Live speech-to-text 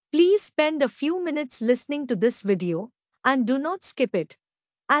spend a few minutes listening to this video and do not skip it,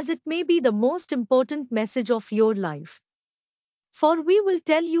 as it may be the most important message of your life. For we will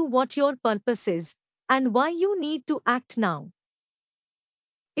tell you what your purpose is and why you need to act now.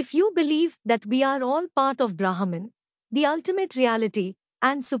 If you believe that we are all part of Brahman, the ultimate reality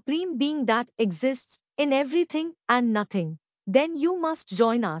and supreme being that exists in everything and nothing, then you must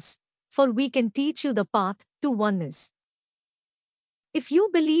join us, for we can teach you the path to oneness. If you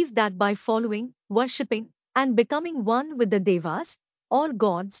believe that by following, worshipping, and becoming one with the Devas, or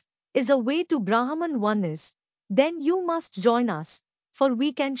gods, is a way to Brahman oneness, then you must join us, for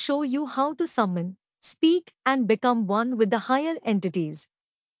we can show you how to summon, speak, and become one with the higher entities.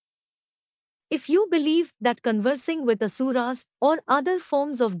 If you believe that conversing with asuras or other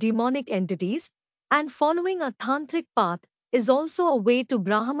forms of demonic entities and following a tantric path is also a way to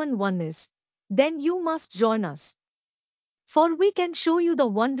Brahman oneness, then you must join us. For we can show you the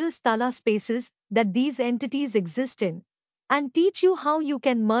wondrous tala spaces that these entities exist in and teach you how you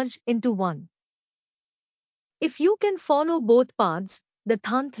can merge into one. If you can follow both paths, the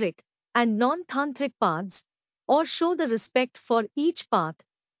tantric and non tantric paths, or show the respect for each path,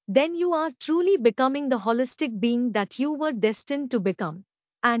 then you are truly becoming the holistic being that you were destined to become,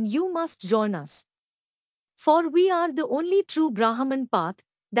 and you must join us. For we are the only true Brahman path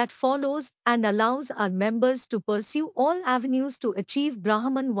that follows and allows our members to pursue all avenues to achieve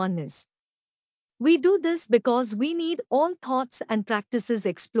Brahman oneness. We do this because we need all thoughts and practices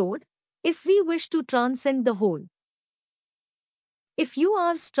explored if we wish to transcend the whole. If you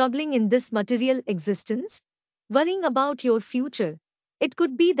are struggling in this material existence, worrying about your future, it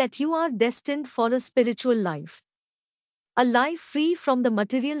could be that you are destined for a spiritual life. A life free from the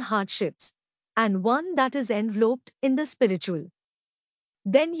material hardships, and one that is enveloped in the spiritual.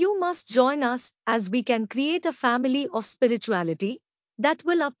 Then you must join us as we can create a family of spirituality that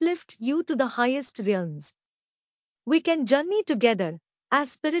will uplift you to the highest realms. We can journey together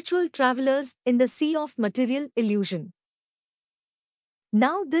as spiritual travelers in the sea of material illusion.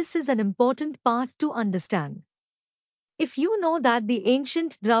 Now, this is an important part to understand. If you know that the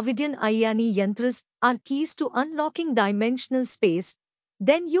ancient Dravidian Ayani yantras are keys to unlocking dimensional space,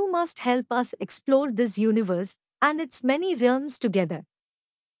 then you must help us explore this universe and its many realms together.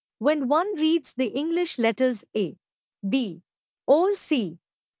 When one reads the English letters A, B, or C,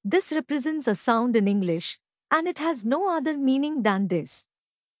 this represents a sound in English, and it has no other meaning than this.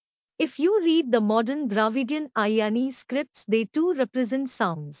 If you read the modern Dravidian Ayani scripts, they too represent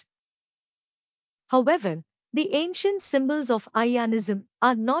sounds. However, the ancient symbols of Ayanism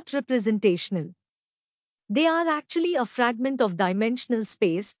are not representational. They are actually a fragment of dimensional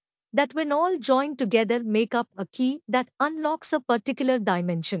space that, when all joined together, make up a key that unlocks a particular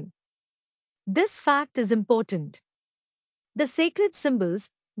dimension. This fact is important. The sacred symbols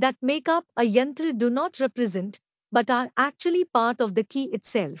that make up a yantra do not represent, but are actually part of the key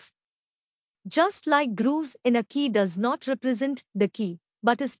itself. Just like grooves in a key does not represent the key,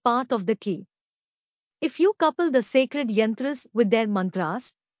 but is part of the key. If you couple the sacred yantras with their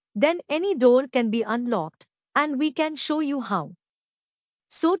mantras, then any door can be unlocked, and we can show you how.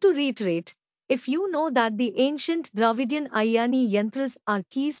 So, to reiterate, if you know that the ancient Dravidian Ayani yantras are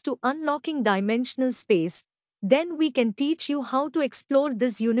keys to unlocking dimensional space, then we can teach you how to explore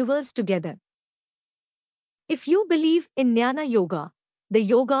this universe together. If you believe in Jnana Yoga, the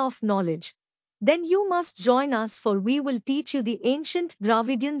yoga of knowledge, then you must join us, for we will teach you the ancient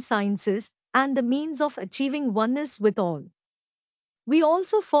Dravidian sciences and the means of achieving oneness with all. We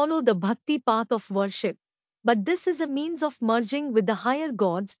also follow the bhakti path of worship, but this is a means of merging with the higher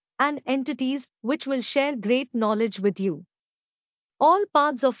gods and entities which will share great knowledge with you. All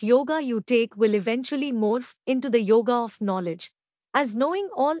paths of yoga you take will eventually morph into the yoga of knowledge, as knowing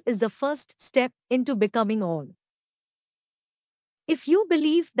all is the first step into becoming all. If you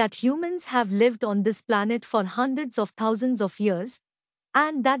believe that humans have lived on this planet for hundreds of thousands of years,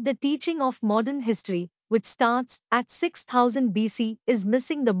 and that the teaching of modern history, which starts at 6000 BC, is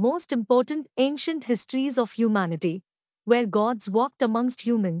missing the most important ancient histories of humanity, where gods walked amongst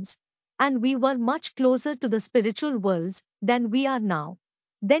humans, and we were much closer to the spiritual worlds than we are now,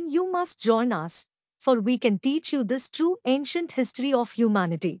 then you must join us, for we can teach you this true ancient history of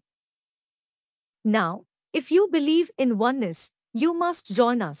humanity. Now, if you believe in oneness, you must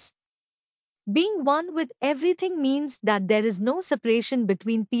join us. Being one with everything means that there is no separation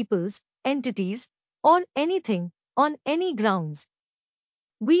between peoples, entities, or anything, on any grounds.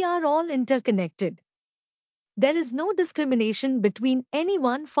 We are all interconnected. There is no discrimination between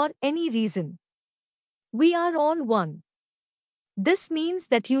anyone for any reason. We are all one. This means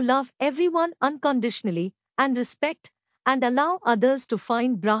that you love everyone unconditionally and respect and allow others to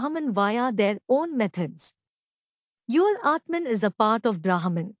find Brahman via their own methods. Your Atman is a part of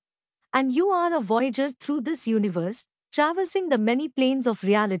Brahman, and you are a voyager through this universe, traversing the many planes of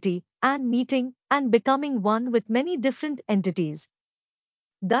reality and meeting and becoming one with many different entities.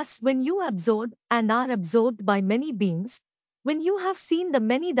 Thus, when you absorb and are absorbed by many beings, when you have seen the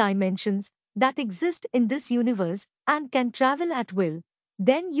many dimensions that exist in this universe and can travel at will,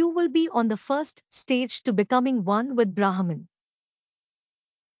 then you will be on the first stage to becoming one with Brahman.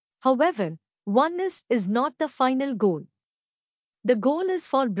 However, oneness is not the final goal. The goal is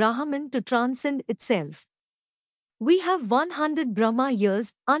for Brahman to transcend itself. We have 100 Brahma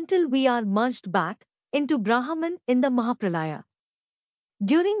years until we are merged back into Brahman in the Mahapralaya.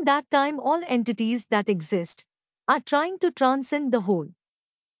 During that time, all entities that exist are trying to transcend the whole.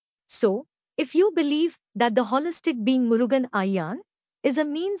 So, if you believe that the holistic being Murugan Ayyan is a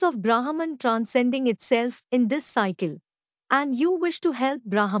means of Brahman transcending itself in this cycle, and you wish to help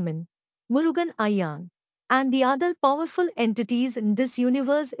Brahman, Murugan Ayyan, and the other powerful entities in this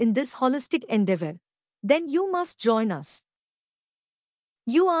universe in this holistic endeavor, then you must join us.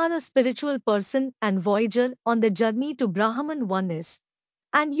 You are a spiritual person and voyager on the journey to Brahman oneness,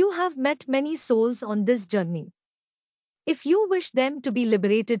 and you have met many souls on this journey. If you wish them to be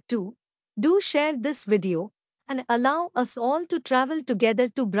liberated too, do share this video and allow us all to travel together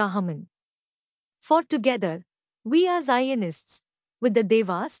to Brahman. For together, we as Ionists, with the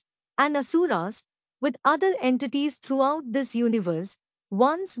Devas and Asuras, with other entities throughout this universe,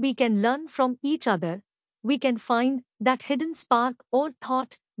 once we can learn from each other, we can find that hidden spark or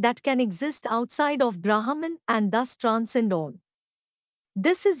thought that can exist outside of Brahman and thus transcend all.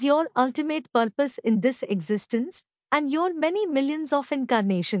 This is your ultimate purpose in this existence and your many millions of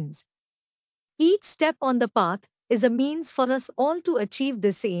incarnations. Each step on the path is a means for us all to achieve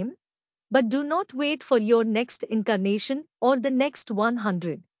this aim, but do not wait for your next incarnation or the next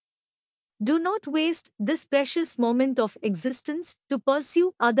 100. Do not waste this precious moment of existence to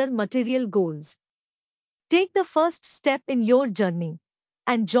pursue other material goals. Take the first step in your journey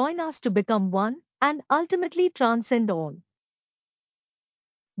and join us to become one and ultimately transcend all.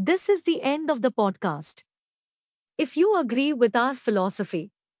 This is the end of the podcast. If you agree with our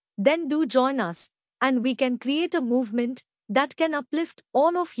philosophy, then do join us, and we can create a movement that can uplift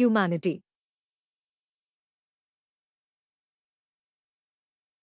all of humanity.